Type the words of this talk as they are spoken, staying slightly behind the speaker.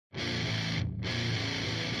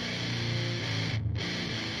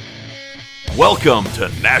Welcome to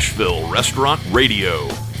Nashville Restaurant Radio,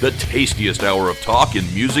 the tastiest hour of talk in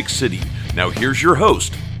Music City. Now here's your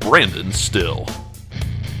host, Brandon Still.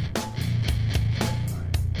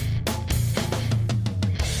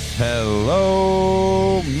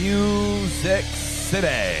 Hello, Music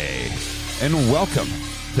City, and welcome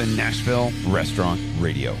to Nashville Restaurant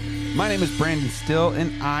Radio. My name is Brandon Still,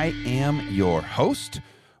 and I am your host.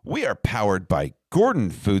 We are powered by Gordon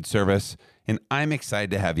Food Service, and I'm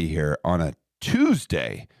excited to have you here on a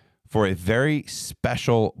Tuesday for a very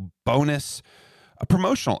special bonus, a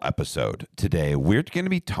promotional episode today. We're going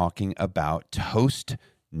to be talking about Toast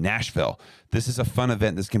Nashville. This is a fun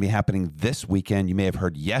event that's going to be happening this weekend. You may have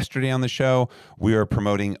heard yesterday on the show, we are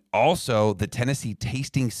promoting also the Tennessee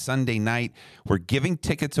Tasting Sunday night. We're giving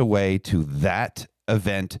tickets away to that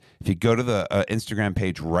event. If you go to the Instagram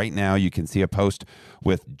page right now, you can see a post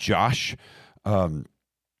with Josh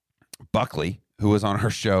Buckley, who was on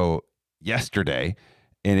our show yesterday.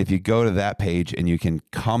 And if you go to that page and you can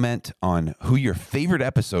comment on who your favorite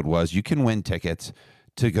episode was, you can win tickets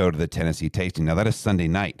to go to the Tennessee Tasting. Now, that is Sunday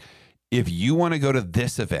night. If you want to go to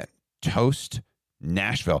this event, Toast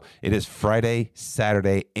Nashville, it is Friday,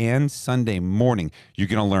 Saturday, and Sunday morning. You're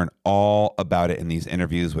going to learn all about it in these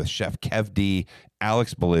interviews with Chef Kev D,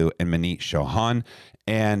 Alex Belew, and Maneet Chauhan.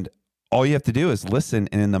 And all you have to do is listen.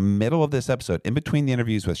 And in the middle of this episode, in between the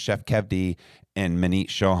interviews with Chef Kev D and Maneet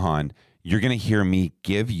Chauhan, you're going to hear me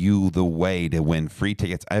give you the way to win free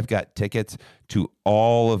tickets. I've got tickets to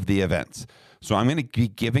all of the events. So I'm going to be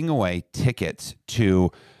giving away tickets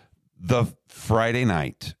to the Friday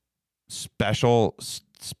night special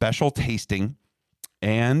tasting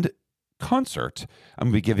and concert. I'm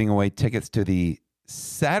going to be giving away tickets to the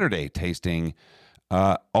Saturday tasting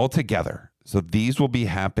all together. So these will be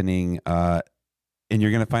happening, and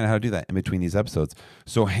you're going to find out how to do that in between these episodes.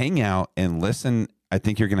 So hang out and listen. I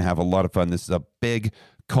think you're going to have a lot of fun. This is a big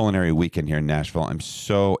culinary weekend here in Nashville. I'm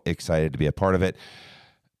so excited to be a part of it.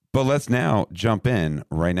 But let's now jump in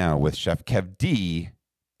right now with Chef Kev D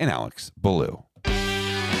and Alex Belew.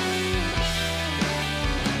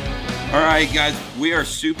 All right, guys, we are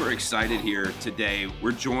super excited here today.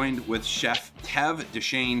 We're joined with Chef Kev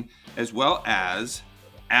Deshane as well as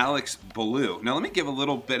Alex Belew. Now, let me give a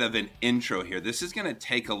little bit of an intro here. This is going to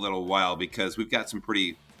take a little while because we've got some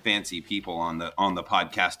pretty fancy people on the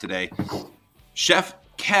podcast today. Chef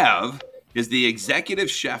Kev is the executive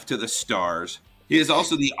chef to the stars. He is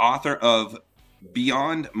also the author of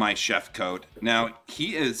Beyond My Chef Coat. Now,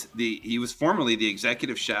 he was formerly the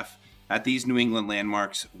executive chef at these New England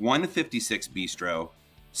landmarks, 156 Bistro,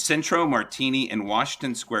 Centro Martini, and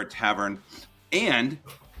Washington Square Tavern. And,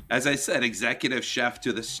 as I said, executive chef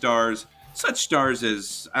to the stars. Such stars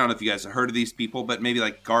as, I don't know if you guys have heard of these people, but maybe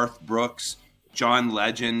like Garth Brooks, John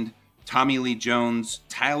Legend, Tommy Lee Jones,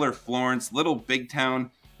 Tyler Florence, Little Big Town,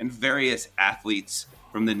 and various athletes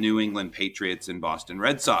from the New England Patriots and Boston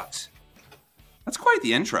Red Sox. That's quite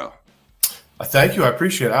the intro. Thank you. I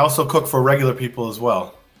appreciate it. I also cook for regular people as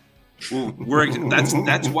well. Well,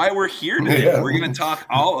 that's why we're here today. Yeah. We're going to talk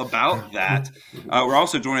all about that. We're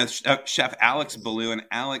also joined with Chef Alex Belew, and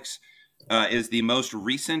Alex is the most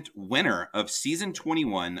recent winner of Season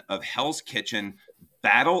 21 of Hell's Kitchen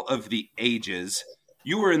Battle of the Ages.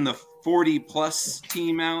 You were in the 40-plus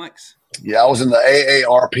team, Alex? Yeah, I was in the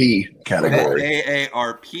AARP category.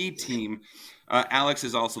 AARP team. Alex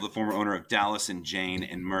is also the former owner of Dallas and Jane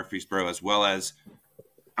in Murfreesboro, as well as,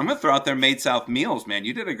 I'm going to throw out there, Made South Meals, man.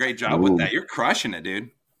 You did a great job with that. You're crushing it, dude.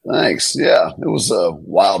 Thanks. Yeah, it was a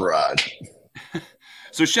wild ride.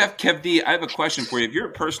 So, Chef Kev D, I have a question for you. If you're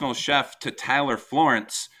a personal chef to Tyler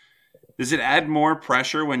Florence, does it add more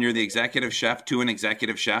pressure when you're the executive chef to an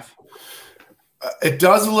executive chef? It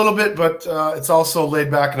does a little bit, but it's also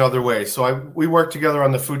laid back in other ways. So we worked together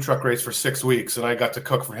on the food truck race for 6 weeks, and I got to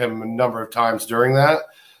cook for him a number of times during that.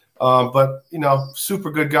 But,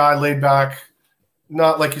 super good guy, laid back,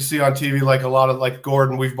 not like you see on TV, like a lot of like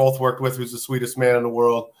Gordon we've both worked with, who's the sweetest man in the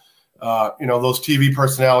world. Those TV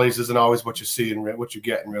personalities isn't always what you see and what you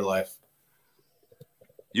get in real life.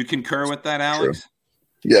 You concur with that, Alex? True.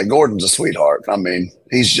 Yeah, Gordon's a sweetheart. I mean,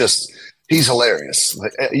 he's hilarious.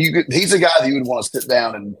 He's a guy that you would want to sit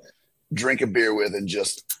down and drink a beer with and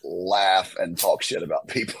just laugh and talk shit about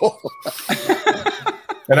people.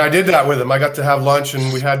 And I did that with him. I got to have lunch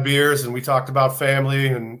and we had beers and we talked about family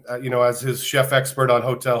and, as his chef expert on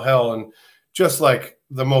Hotel Hell, and just like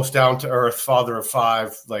the most down-to-earth father of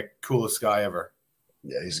five, like coolest guy ever.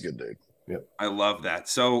 Yeah, he's a good dude. Yep. I love that.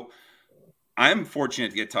 So I'm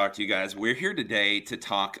fortunate to get to talk to you guys. We're here today to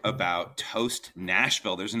talk about Toast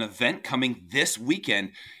Nashville. There's an event coming this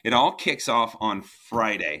weekend. It all kicks off on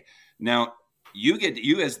Friday. Now,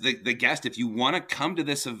 you as the guest, if you want to come to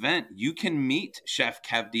this event, you can meet Chef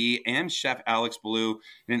Kev D and Chef Alex Belew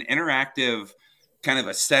in an interactive kind of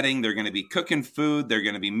a setting. They're going to be cooking food. They're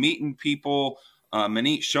going to be meeting people.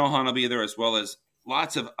 Maneet, Chauhan will be there, as well as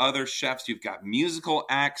lots of other chefs. You've got musical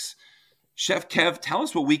acts. Chef Kev, tell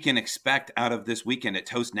us what we can expect out of this weekend at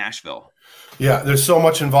Toast Nashville. Yeah, there's so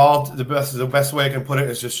much involved. The best way I can put it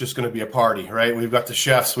is just going to be a party, right? We've got the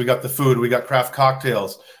chefs, we got the food, we got craft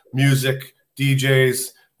cocktails, music,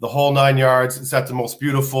 DJs, the whole 9 yards. It's at the most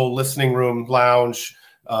beautiful listening room lounge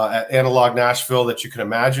at Analog Nashville that you can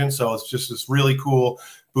imagine. So it's just this really cool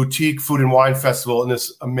boutique food and wine festival in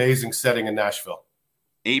this amazing setting in Nashville.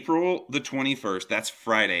 April the 21st, that's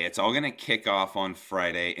Friday. It's all going to kick off on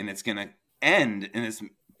Friday, and it's going to end in this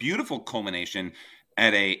beautiful culmination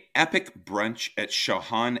at a epic brunch at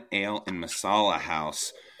Chauhan Ale and Masala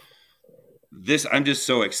House. I'm just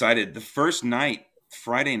so excited. The first night,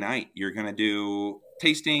 Friday night, you're going to do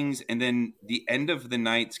tastings, and then the end of the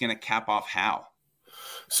night's going to cap off how?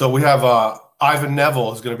 So we have Ivan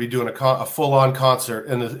Neville is going to be doing a full-on concert,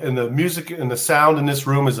 and the music and the sound in this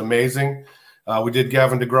room is amazing. We did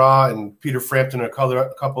Gavin DeGraw and Peter Frampton and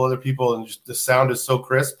a couple other people, and just the sound is so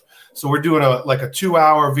crisp. So we're doing a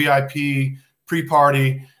 2-hour VIP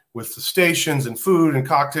pre-party with the stations and food and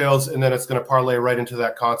cocktails, and then it's going to parlay right into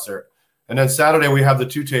that concert. And then Saturday we have the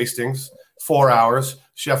 2 tastings, 4 hours.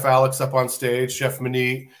 Chef Alex up on stage, Chef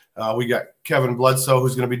Maneet. We got Kevin Bledsoe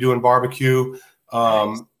who's going to be doing barbecue.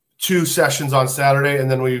 2 sessions on Saturday, and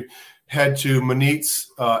then we head to Maneet's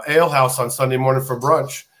Ale House on Sunday morning for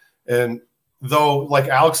brunch. And though, like,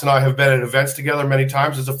 Alex and I have been at events together many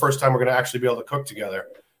times, it's the first time we're going to actually be able to cook together,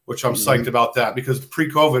 which I'm psyched about that, because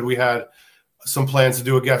pre-COVID we had some plans to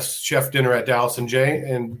do a guest chef dinner at Dallas and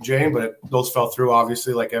Jane, but those fell through,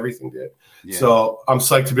 obviously, like everything did. Yeah. So I'm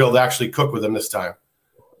psyched to be able to actually cook with them this time.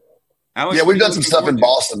 Alex, yeah, we've done some stuff in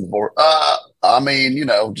Boston before.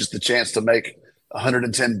 Just the chance to make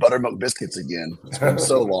 110 buttermilk biscuits again. It's been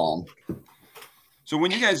so long. So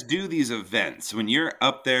when you guys do these events, when you're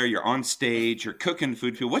up there, you're on stage, you're cooking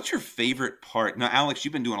food, what's your favorite part? Now, Alex,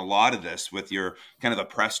 you've been doing a lot of this with your kind of a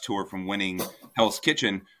press tour from winning Hell's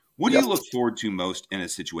Kitchen. What do you look forward to most in a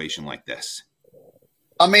situation like this?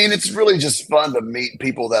 I mean, it's really just fun to meet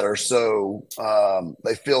people that are so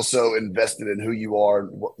they feel so invested in who you are.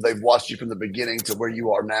 They've watched you from the beginning to where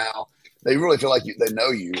you are now. They really feel like they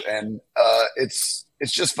know you, and it's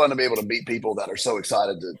just fun to be able to meet people that are so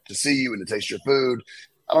excited to see you and to taste your food.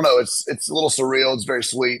 I don't know, it's a little surreal. It's very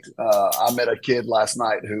sweet. I met a kid last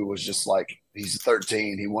night who was just like, he's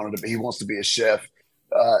 13. He wants to be a chef.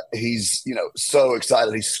 He's so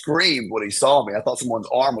excited. He screamed when he saw me. I thought someone's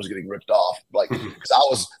arm was getting ripped off, like,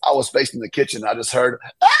 because I was facing the kitchen. And I just heard,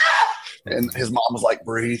 ah! And his mom was like,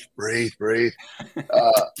 breathe, breathe, breathe.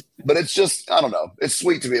 But it's just, I don't know. It's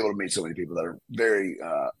sweet to be able to meet so many people that are very,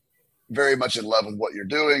 very much in love with what you're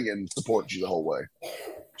doing and support you the whole way.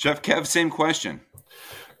 Chef Kev, same question.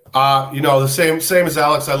 The same as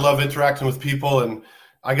Alex. I love interacting with people, and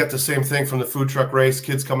I get the same thing from the food truck race.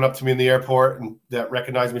 Kids coming up to me in the airport and that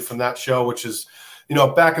recognize me from that show, which is,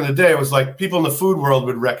 back in the day, it was like people in the food world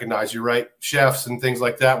would recognize you, right? Chefs and things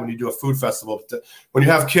like that when you do a food festival. When you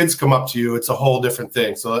have kids come up to you, it's a whole different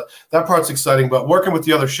thing. So that part's exciting. But working with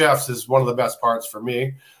the other chefs is one of the best parts for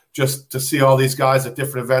me, just to see all these guys at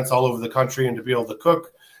different events all over the country and to be able to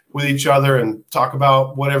cook with each other and talk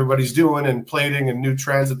about what everybody's doing and plating and new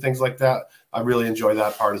trends and things like that. I really enjoy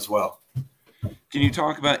that part as well. Can you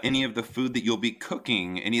talk about any of the food that you'll be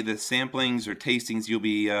cooking, any of the samplings or tastings you'll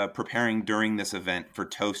be preparing during this event for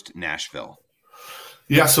Toast Nashville?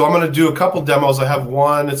 Yeah, so I'm going to do a couple demos. I have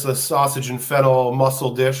one. It's a sausage and fennel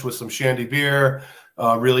mussel dish with some shandy beer.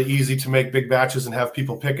 Really easy to make big batches and have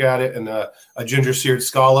people pick at it, and a ginger seared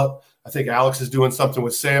scallop. I think Alex is doing something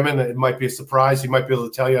with salmon. It might be a surprise. He might be able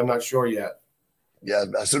to tell you. I'm not sure yet. Yeah,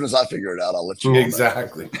 as soon as I figure it out, I'll let you know.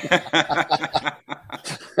 Exactly.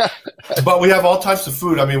 But we have all types of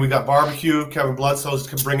food. I mean, we got barbecue. Kevin Bledsoe's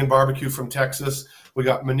bringing barbecue from Texas. We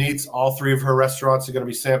got Maneet's. All 3 of her restaurants are going to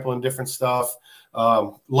be sampling different stuff.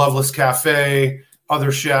 Loveless Cafe,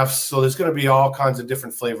 other chefs. So there's going to be all kinds of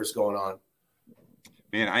different flavors going on.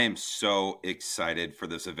 Man, I am so excited for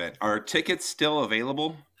this event. Are tickets still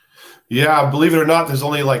available? Yeah, believe it or not, there's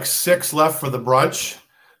only like 6 left for the brunch.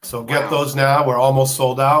 So get those now. We're almost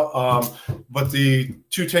sold out. But the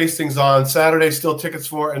 2 tastings on Saturday, still tickets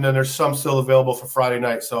for, and then there's some still available for Friday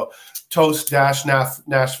night. So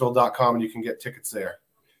toast-nashville.com, and you can get tickets there.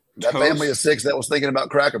 That family of 6 that was thinking about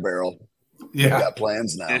Cracker Barrel. Yeah. We got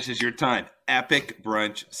plans now. This is your time. Epic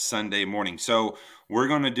brunch Sunday morning. So we're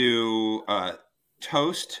going to do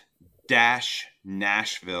toast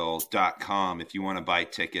Nashville.com if you want to buy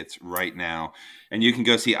tickets right now. And you can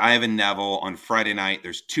go see Ivan Neville on Friday night.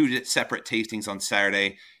 There's 2 separate tastings on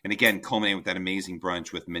Saturday. And again, culminating with that amazing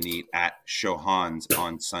brunch with Maneet at Chauhan's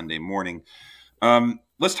on Sunday morning.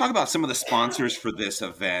 Let's talk about some of the sponsors for this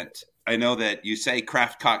event. I know that you say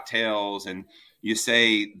craft cocktails and you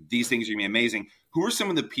say these things are going to be amazing. Who are some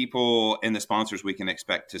of the people and the sponsors we can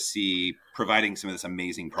expect to see providing some of this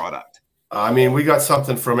amazing product? I mean, we got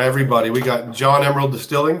something from everybody. We got John Emerald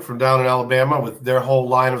Distilling from down in Alabama with their whole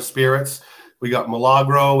line of spirits. We got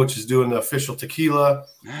Milagro, which is doing the official tequila.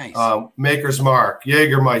 Nice. Maker's Mark,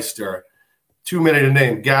 Jägermeister, too many to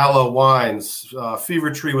name. Gala Wines,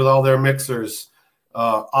 Fever Tree with all their mixers.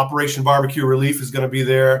 Operation Barbecue Relief is going to be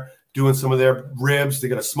there doing some of their ribs. They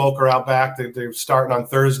got a smoker out back. They're starting on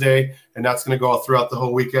Thursday, and that's going to go all throughout the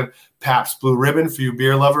whole weekend. Pabst Blue Ribbon for you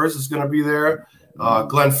beer lovers is going to be there.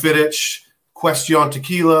 Glenfiddich, Question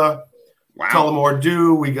Tequila, Wow. Tullamore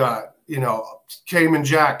Dew. We got, Cayman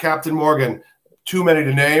Jack, Captain Morgan, too many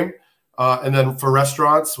to name. And then for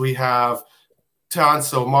restaurants, we have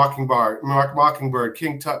Tanso, Mockingbird,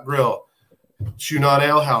 King Tut Grill, Shunan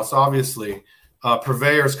Ale House, obviously.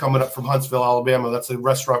 Purveyor's coming up from Huntsville, Alabama. That's a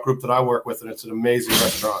restaurant group that I work with, and it's an amazing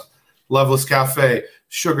restaurant. Loveless Cafe,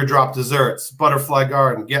 Sugar Drop Desserts, Butterfly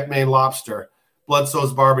Garden, Get Maine Lobster,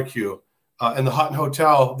 Bloodsoe's Barbecue. And the Hutton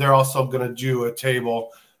Hotel, they're also going to do a table.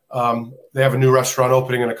 They have a new restaurant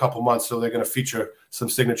opening in a couple months, so they're going to feature some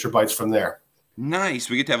signature bites from there. Nice.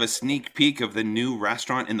 We get to have a sneak peek of the new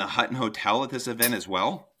restaurant in the Hutton Hotel at this event as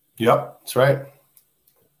well. Yep, that's right.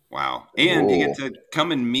 Wow. And you get to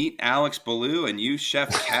come and meet Alex Belew and you, Chef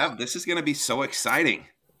Kev. This is going to be so exciting.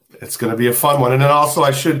 It's going to be a fun one. And then also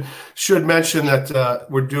I should mention that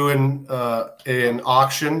we're doing an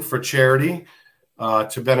auction for charity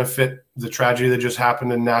to benefit the tragedy that just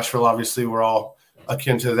happened in Nashville. Obviously, we're all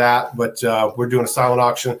akin to that, but we're doing a silent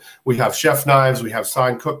auction. We have chef knives, we have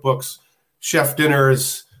signed cookbooks, chef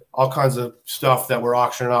dinners, all kinds of stuff that we're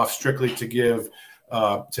auctioning off strictly to give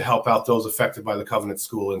to help out those affected by the Covenant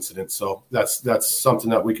School incident. So that's something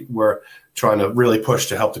that we're trying to really push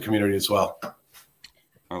to help the community as well.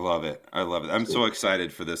 I love it. I'm so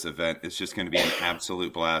excited for this event. It's just going to be an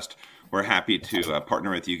absolute blast. We're happy to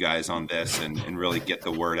partner with you guys on this and really get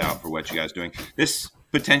the word out for what you guys are doing. This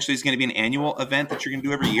potentially is going to be an annual event that you're going to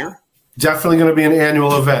do every year? Definitely going to be an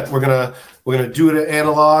annual event. We're gonna do it at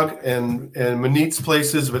Analog and Maneet's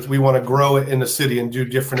places, but we want to grow it in the city and do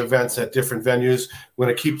different events at different venues. We're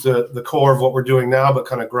going to keep the core of what we're doing now, but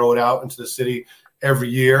kind of grow it out into the city every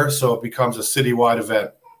year so it becomes a citywide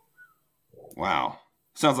event. Wow.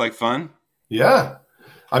 Sounds like fun. Yeah.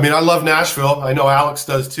 I mean, I love Nashville. I know Alex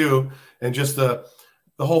does too. And just the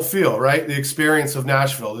whole feel, right? The experience of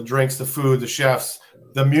Nashville, the drinks, the food, the chefs,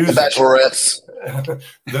 the music. The bachelorettes.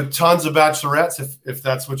 The tons of bachelorettes. If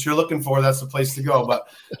that's what you're looking for, that's the place to go. But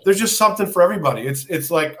there's just something for everybody.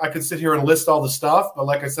 It's like I could sit here and list all the stuff, but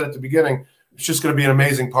like I said at the beginning, it's just going to be an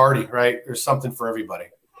amazing party, right? There's something for everybody.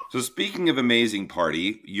 So speaking of amazing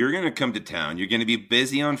party, you're going to come to town. You're going to be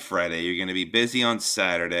busy on Friday. You're going to be busy on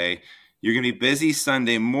Saturday. You're going to be busy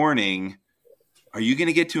Sunday morning. Are you going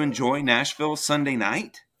to get to enjoy Nashville Sunday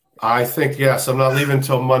night? I think, yes. I'm not leaving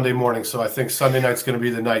until Monday morning, so I think Sunday night's going to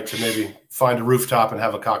be the night to maybe find a rooftop and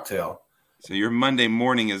have a cocktail. So your Monday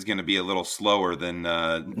morning is going to be a little slower than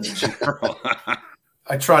general.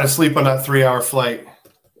 I try to sleep on that 3-hour flight.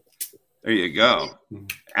 There you go.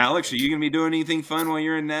 Alex, are you going to be doing anything fun while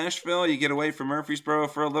you're in Nashville? You get away from Murfreesboro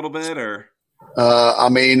for a little bit, or? I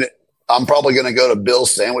mean, I'm probably going to go to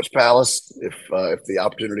Bill's Sandwich Palace if the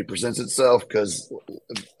opportunity presents itself. Because,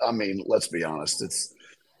 I mean, let's be honest, it's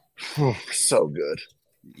so good.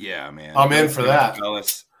 Yeah, man. I'm in for that.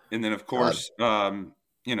 And then, of course,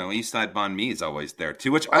 Eastside Banh Mi is always there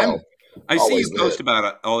too, which I see you post about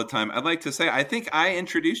it all the time. I'd like to say, I think I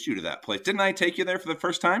introduced you to that place. Didn't I take you there for the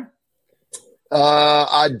first time?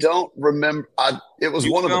 I don't remember. It was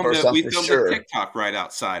one of the first times we for filmed sure. a TikTok right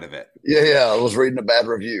outside of it. Yeah. I was reading a bad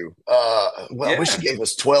review. I wish he gave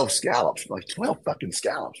us 12 scallops. Like 12 fucking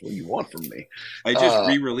scallops. What do you want from me? I just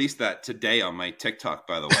re-released that today on my TikTok,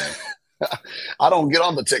 by the way. I don't get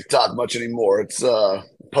on the TikTok much anymore. It's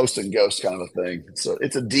post and ghost kind of a thing. So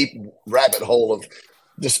it's a deep rabbit hole of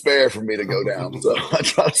despair for me to go down. So I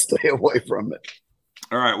try to stay away from it.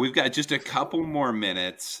 All right, we've got just a couple more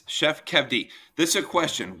minutes. Chef Kev D, this is a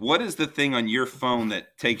question. What is the thing on your phone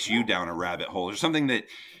that takes you down a rabbit hole? Or something that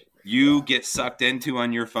you get sucked into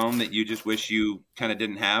on your phone that you just wish you kind of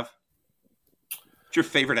didn't have? What's your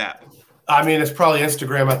favorite app? I mean, it's probably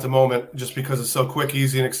Instagram at the moment just because it's so quick,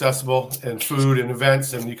 easy, and accessible, and food and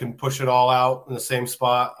events, and you can push it all out in the same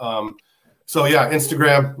spot. So yeah,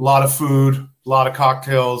 Instagram, a lot of food, a lot of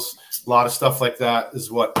cocktails, a lot of stuff like that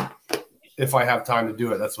is what, if I have time to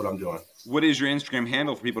do it, that's what I'm doing. What is your Instagram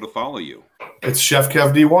handle for people to follow you? It's Chef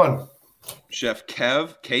Kev D1. Chef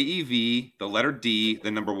Kev, Kev, the letter D,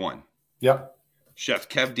 the number 1. Yep. Chef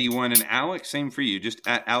Kev D1. And Alex, same for you, just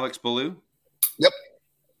at Alex Belew? Yep.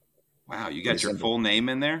 Wow, you got your full name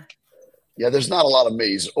in there? Yeah, there's not a lot of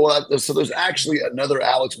me's. Well, so there's actually another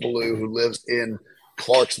Alex Belew who lives in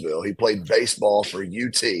Clarksville. He played baseball for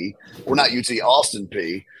UT, or not UT, Austin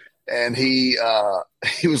P. And he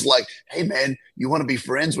was like, "Hey man, you want to be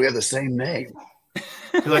friends? We have the same name."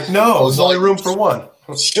 You're like, no, there's only room for one.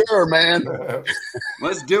 Sure, man.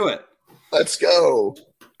 Let's do it. Let's go.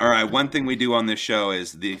 All right. One thing we do on this show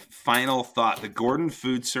is the final thought, the Gordon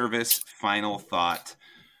Food Service final thought.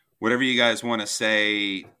 Whatever you guys want to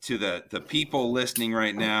say to the people listening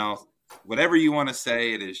right now, whatever you want to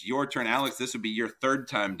say, it is your turn. Alex, this would be your third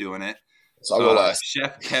time doing it. So I'll go last.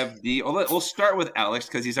 Chef Kev D. We'll start with Alex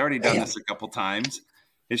because he's already done this a couple times.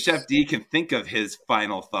 If Chef D can think of his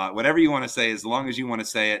final thought, whatever you want to say, as long as you want to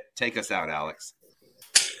say it, take us out, Alex.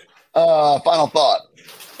 Final thought.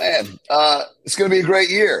 Man, it's going to be a great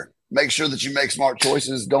year. Make sure that you make smart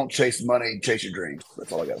choices. Don't chase money. Chase your dreams.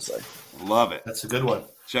 That's all I got to say. Love it. That's a good one.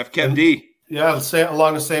 Chef Kev D. Yeah,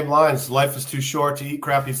 along the same lines. Life is too short to eat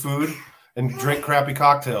crappy food and drink crappy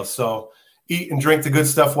cocktails. So eat and drink the good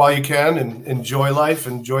stuff while you can and enjoy life,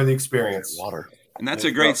 enjoy the experience. Water. And that's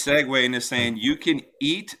a great segue into saying you can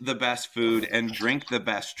eat the best food and drink the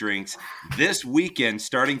best drinks this weekend,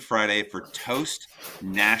 starting Friday, for Toast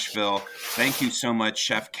Nashville. Thank you so much,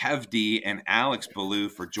 Chef Kev D and Alex Belew,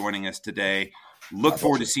 for joining us today. Look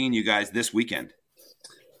forward to seeing you guys this weekend.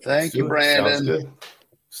 Thank you, Brandon. Sounds good.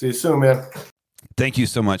 See you soon, man. Thank you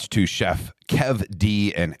so much to Chef Kev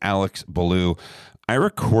D and Alex Belew. I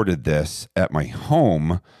recorded this at my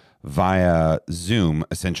home via Zoom,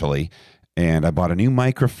 essentially, and I bought a new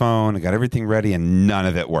microphone. I got everything ready, and none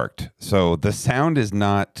of it worked. So the sound is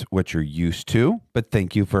not what you're used to, but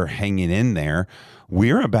thank you for hanging in there.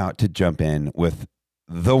 We're about to jump in with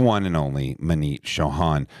the one and only Maneet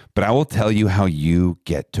Chauhan, but I will tell you how you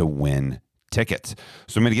get to win tickets.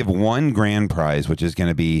 So I'm going to give one grand prize, which is going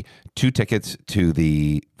to be 2 tickets to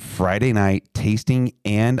the Friday night tasting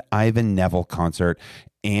and Ivan Neville concert,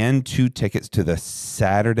 and 2 tickets to the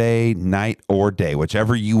Saturday night or day,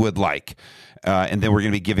 whichever you would like. And then we're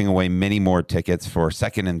going to be giving away many more tickets for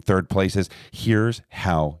second and third places. Here's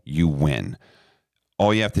how you win.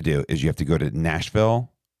 All you have to do is you have to go to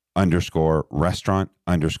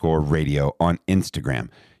Nashville_restaurant_radio on Instagram.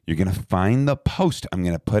 You're going to find the post I'm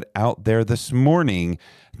going to put out there this morning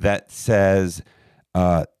that says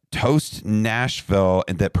Toast Nashville,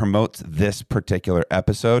 and that promotes this particular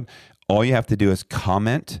episode. All you have to do is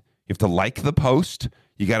comment. You have to like the post.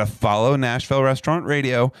 You got to follow Nashville Restaurant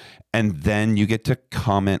Radio, and then you get to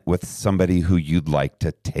comment with somebody who you'd like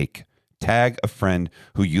to take. Tag a friend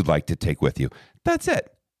who you'd like to take with you. That's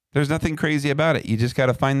it. There's nothing crazy about it. You just got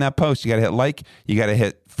to find that post. You got to hit like, you got to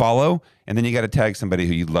hit follow, and then you got to tag somebody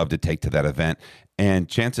who you'd love to take to that event. And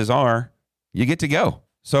chances are you get to go.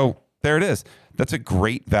 So there it is. That's a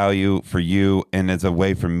great value for you, and it's a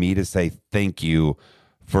way for me to say thank you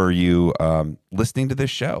for you listening to this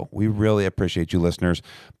show. We really appreciate you, listeners.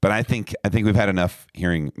 But I think we've had enough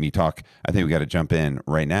hearing me talk. I think we got to jump in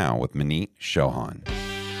right now with Maneet Chauhan.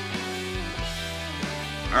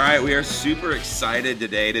 All right, we are super excited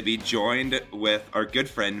today to be joined with our good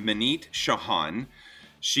friend Maneet Chauhan.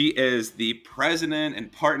 She is the president and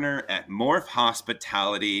partner at Morph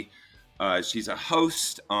Hospitality. She's a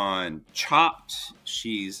host on Chopped.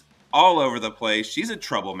 She's all over the place. She's a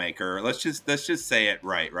troublemaker. Let's just say it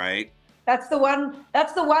right? That's the one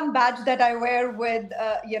badge that I wear with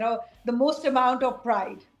the most amount of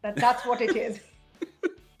pride. That's what it is.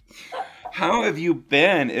 How have you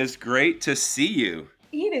been? It's great to see you.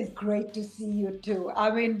 It is great to see you too.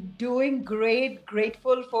 I mean, doing great,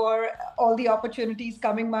 grateful for all the opportunities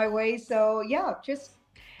coming my way. So yeah, just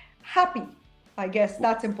happy. I guess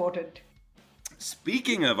that's important.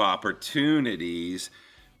 Speaking of opportunities,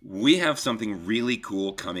 we have something really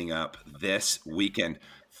cool coming up this weekend.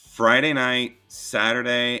 Friday night,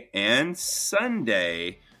 Saturday, and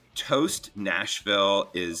Sunday, Toast Nashville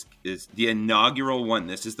is the inaugural one.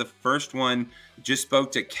 This is the first one. Just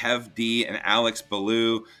spoke to Kev D and Alex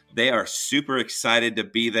Belew. They are super excited to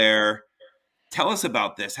be there. Tell us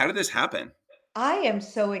about this. How did this happen? I am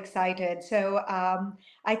so excited. So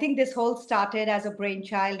I think this whole started as a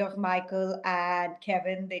brainchild of Michael and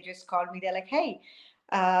Kevin. They just called me. They're like, hey,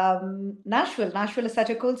 Nashville is such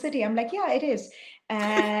a cool city. I'm like, yeah, it is.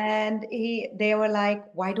 And they were like,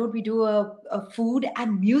 why don't we do a food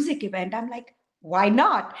and music event? I'm like, why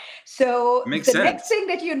not? So Makes the sense. next thing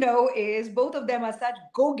that you know is both of them are such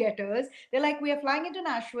go-getters. They're like, we are flying into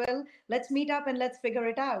Nashville. Let's meet up and let's figure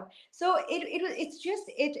it out. So it's just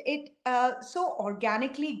so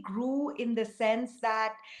organically grew in the sense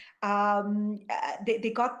that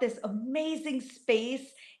they got this amazing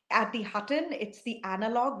space at the Hutton. It's the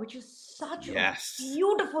Analog, which is such a Yes.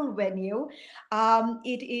 beautiful venue.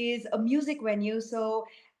 It is a music venue, so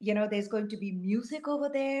there's going to be music over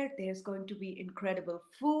there. There's going to be incredible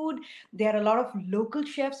food. There are a lot of local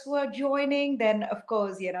chefs who are joining. Then, of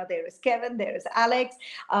course, there is Kevin, there is Alex.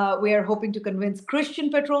 We are hoping to convince Christian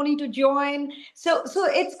Petroni to join. So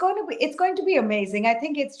it's going to be amazing. I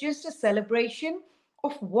think it's just a celebration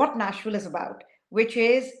of what Nashville is about, which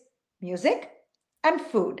is music and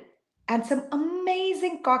food and some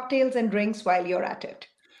amazing cocktails and drinks while you're at it.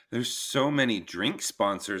 There's so many drink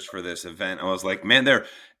sponsors for this event. I was like, man,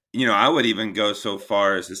 I would even go so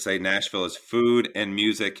far as to say Nashville is food and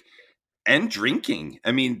music and drinking.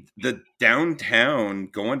 I mean, the downtown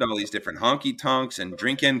going to all these different honky tonks and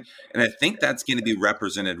drinking. And I think that's going to be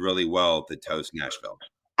represented really well at the Toast Nashville.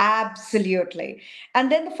 Absolutely. And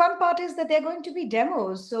then the fun part is that they're going to be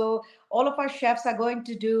demos. So all of our chefs are going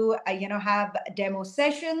to have demo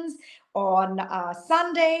sessions on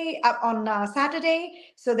Saturday.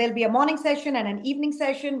 So there'll be a morning session and an evening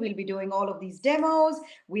session. We'll be doing all of these demos.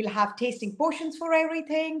 We'll have tasting portions for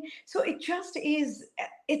everything. So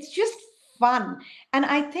it's just fun. And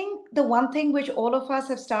I think the one thing which all of us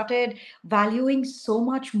have started valuing so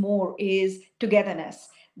much more is togetherness,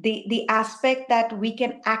 the aspect that we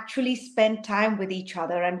can actually spend time with each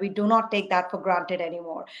other, and we do not take that for granted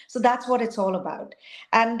anymore. So that's what it's all about.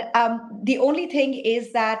 And the only thing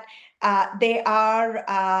is that they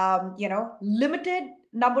are limited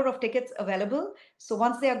number of tickets available. So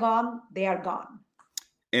once they are gone, they are gone.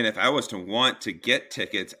 And if I was to want to get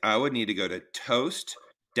tickets, I would need to go to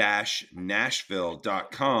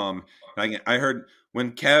toast-nashville.com. I heard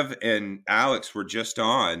when Kev and Alex were just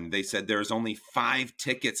on, they said there's only 5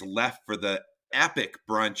 tickets left for the epic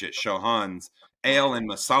brunch at Chauhan's Ale and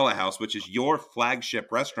Masala House, which is your flagship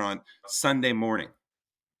restaurant, Sunday morning.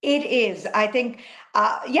 It is. I think,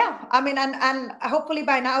 yeah. I mean, and hopefully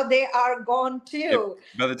by now they are gone too.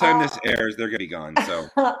 By the time this airs, they're going to be gone. So,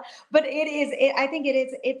 but it is. I think it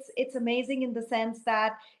is. It's amazing in the sense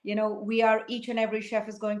that we are, each and every chef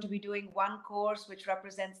is going to be doing one course which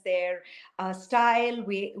represents their style.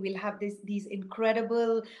 We'll have these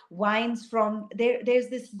incredible wines from there. There's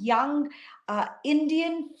this young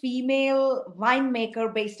Indian female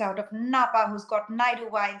winemaker based out of Napa who's got Naidu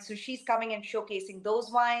wines. So she's coming and showcasing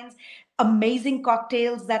those wines, amazing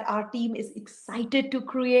cocktails that our team is excited to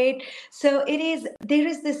create. So there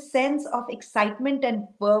is this sense of excitement and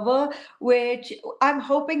fervor, which I'm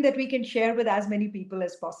hoping that we can share with as many people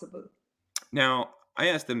as possible. Now, I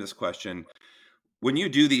asked them this question. When you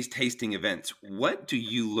do these tasting events, what do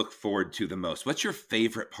you look forward to the most? What's your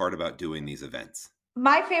favorite part about doing these events?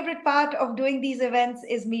 My favorite part of doing these events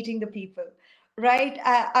is meeting the people, right?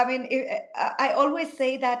 I mean, I always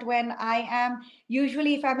say that when I am,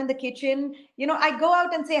 usually if I'm in the kitchen, I go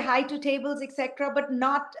out and say hi to tables, etc., but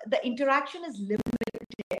not, the interaction is limited.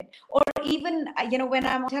 Or even, when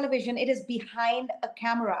I'm on television, it is behind a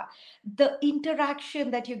camera. The interaction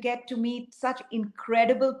that you get to meet such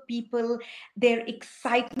incredible people, their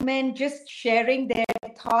excitement, just sharing their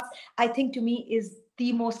thoughts, I think to me is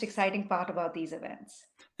the most exciting part about these events.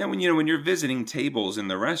 And when you're visiting tables in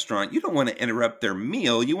the restaurant, you don't want to interrupt their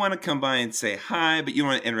meal. You want to come by and say hi, but you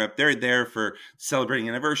want to interrupt. They're there for celebrating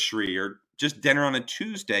an anniversary or just dinner on a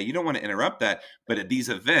Tuesday. You don't want to interrupt that. But at these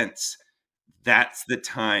events, that's the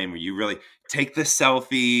time where you really take the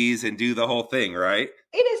selfies and do the whole thing, right?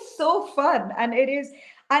 It is so fun. And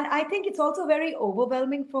I think it's also very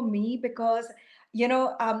overwhelming for me because you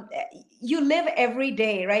live every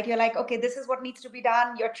day, right? You're like, okay, this is what needs to be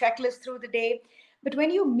done, your checklist through the day. But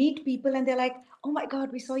when you meet people and they're like, oh my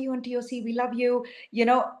God, we saw you on TOC, we love you,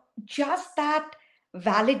 just that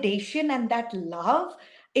validation and that love,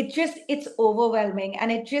 it's overwhelming,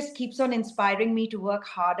 and it just keeps on inspiring me to work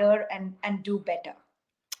harder and do better.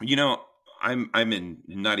 I'm in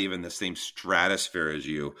not even the same stratosphere as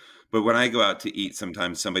you, but when I go out to eat,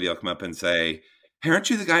 sometimes somebody will come up and say, hey,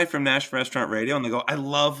 aren't you the guy from Nashville Restaurant Radio? And they go, I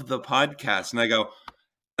love the podcast. And I go,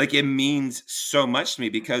 like, it means so much to me,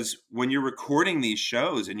 because when you're recording these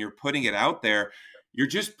shows and you're putting it out there, you're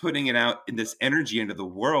just putting it out in this energy into the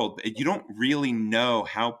world. You don't really know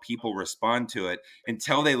how people respond to it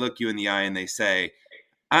until they look you in the eye and they say,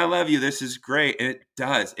 I love you, this is great. And it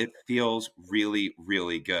does. It feels really,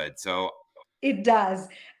 really good. So It does.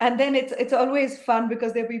 And then it's always fun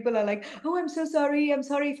because there people are like, oh, I'm so sorry. I'm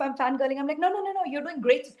sorry if I'm fangirling. I'm like, no, no, no, no. You're doing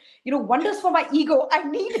great. Wonders for my ego. I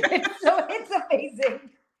need it. So it's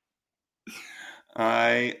amazing.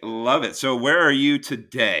 I love it. So where are you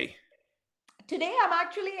today? Today I'm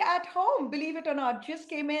actually at home, believe it or not. Just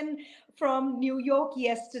came in from New York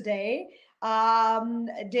yesterday.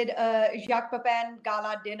 Did a Jacques Pepin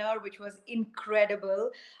gala dinner, which was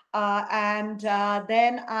incredible. And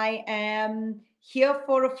then I am here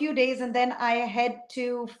for a few days, and then I head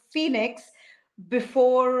to Phoenix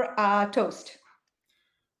before Toast.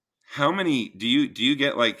 How many do you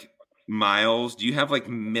get like miles? Do you have like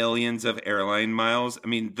millions of airline miles? I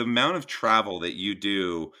mean, the amount of travel that you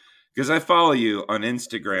do, because I follow you on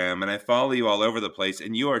Instagram and I follow you all over the place,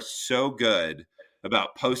 and you are so good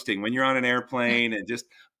about posting when you're on an airplane and just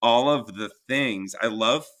all of the things. I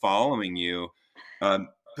love following you.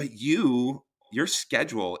 But your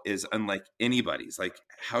schedule is unlike anybody's. Like,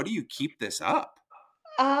 how do you keep this up?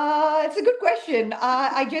 It's a good question.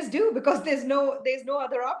 I just do because there's no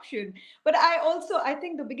other option. But I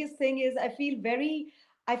think the biggest thing is I feel very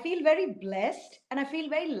blessed and I feel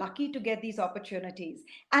very lucky to get these opportunities.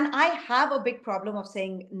 And I have a big problem of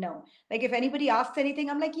saying no. Like if anybody asks anything,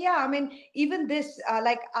 I'm like, yeah. I mean, even this,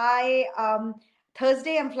 like I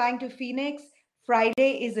Thursday I'm flying to Phoenix.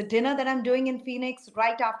 Friday is a dinner that I'm doing in Phoenix.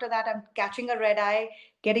 Right after that, I'm catching a red eye,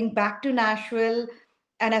 getting back to Nashville,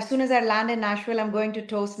 and as soon as I land in Nashville, I'm going to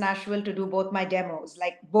Toast Nashville to do both my demos,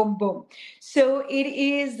 like boom, boom. So it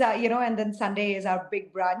is, and then Sunday is our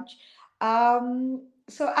big brunch.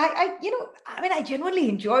 So I genuinely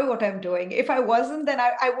enjoy what I'm doing. If I wasn't, then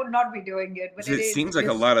I would not be doing it. But it It is seems like a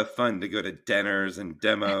just lot of fun to go to dinners and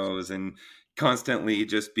demos and constantly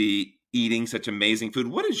just be eating such amazing food.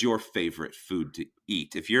 What is your favorite food to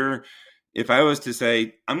eat? If I was to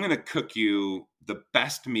say, I'm going to cook you the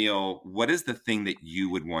best meal, what is the thing that you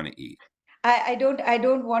would want to eat? I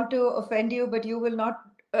don't want to offend you, but you will not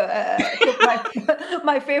cook my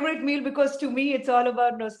my favorite meal because to me it's all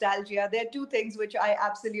about nostalgia. There are two things which I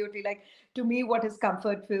absolutely like. To me, what is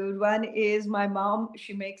comfort food? One is my mom.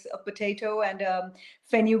 She makes a potato and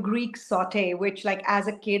fenugreek saute, which like as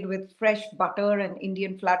a kid with fresh butter and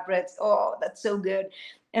Indian flatbreads. Oh, that's so good.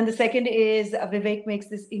 And the second is Vivek makes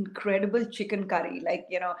this incredible chicken curry, like,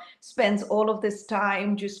 spends all of this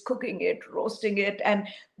time just cooking it, roasting it. And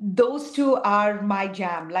those two are my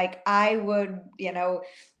jam. Like I would,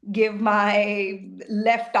 give my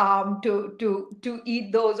left arm to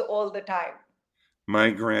eat those all the time.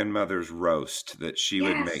 My grandmother's roast that she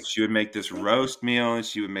would make. Yes. She would make this roast meal and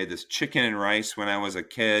she would make this chicken and rice when I was a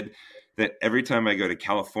kid that every time I go to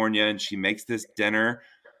California and she makes this dinner,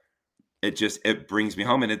 it brings me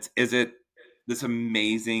home. And is it this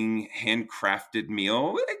amazing handcrafted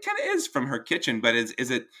meal? It kind of is from her kitchen, but is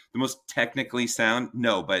it the most technically sound?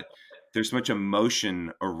 No, but there's so much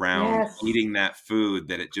emotion around Yes. eating that food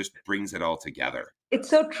that it just brings it all together. It's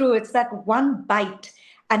so true. It's that one bite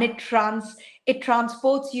and it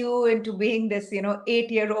transports you into being this,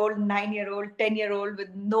 8-year-old, 9-year-old, 10-year-old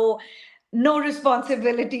with no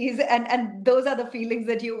responsibilities. And those are the feelings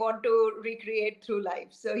that you want to recreate through life.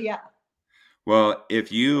 So yeah. Well, if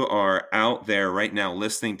you are out there right now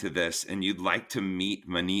listening to this and you'd like to meet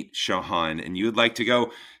Maneet Chauhan and you would like to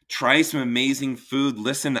go try some amazing food,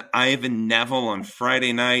 listen to Ivan Neville on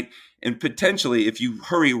Friday night, and potentially, if you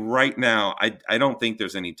hurry right now, I don't think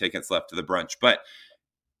there's any tickets left to the brunch, but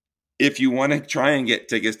if you want to try and get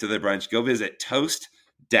tickets to the brunch, go visit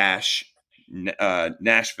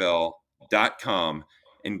toast-nashville.com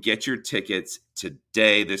and get your tickets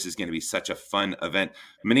today. This is going to be such a fun event.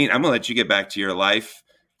 Maneet, I'm going to let you get back to your life.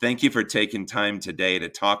 Thank you for taking time today to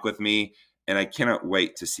talk with me, and I cannot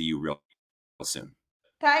wait to see you real soon.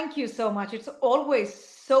 Thank you so much. It's always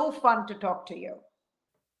so fun to talk to you.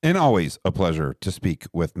 And always a pleasure to speak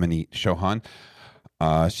with Maneet Chauhan.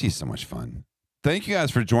 She's so much fun. Thank you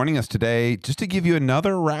guys for joining us today. Just to give you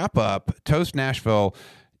another wrap up, Toast Nashville,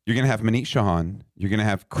 you're going to have Maneet Chauhan, you're going to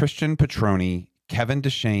have Christian Petroni, Kevin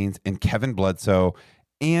Deschaines, and Kevin Bledsoe,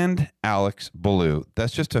 and Alex Belew.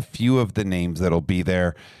 That's just a few of the names that'll be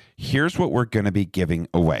there. Here's what we're going to be giving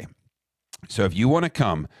away. So if you want to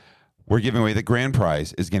come, we're giving away the grand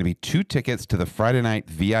prize is going to be 2 tickets to the Friday night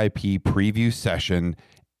VIP preview session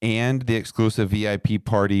and the exclusive VIP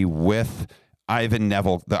party with Ivan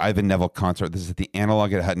Neville, the Ivan Neville concert. This is at the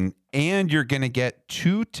Analog at Hutton. And you're going to get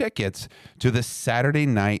 2 tickets to the Saturday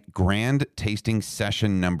night grand tasting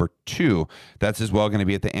session number 2. That's as well going to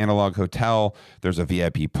be at the Analog Hotel. There's a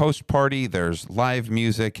VIP post party. There's live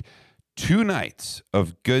music. 2 nights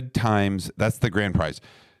of good times. That's the grand prize.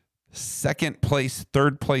 second place,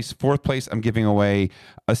 third place, fourth place, I'm giving away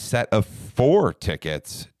a set of 4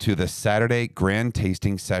 tickets to the Saturday grand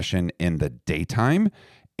tasting session in the daytime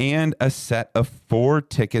and a set of 4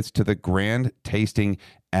 tickets to the grand tasting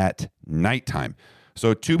at nighttime.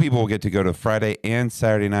 So 2 people will get to go to Friday and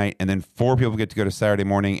Saturday night, and then 4 people get to go to Saturday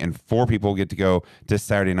morning, and 4 people get to go to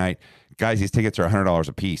Saturday night. Guys, these tickets are $100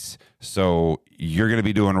 a piece. So you're going to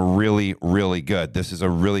be doing really, really good. This is a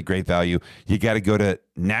really great value. You got to go to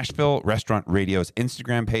Nashville Restaurant Radio's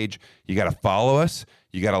Instagram page. You got to follow us.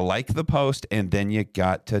 You got to like the post, and then you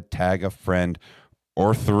got to tag a friend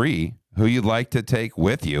or 3 who you'd like to take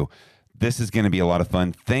with you. This is going to be a lot of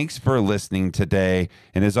fun. Thanks for listening today.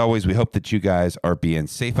 And as always, we hope that you guys are being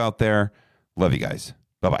safe out there. Love you guys.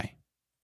 Bye-bye.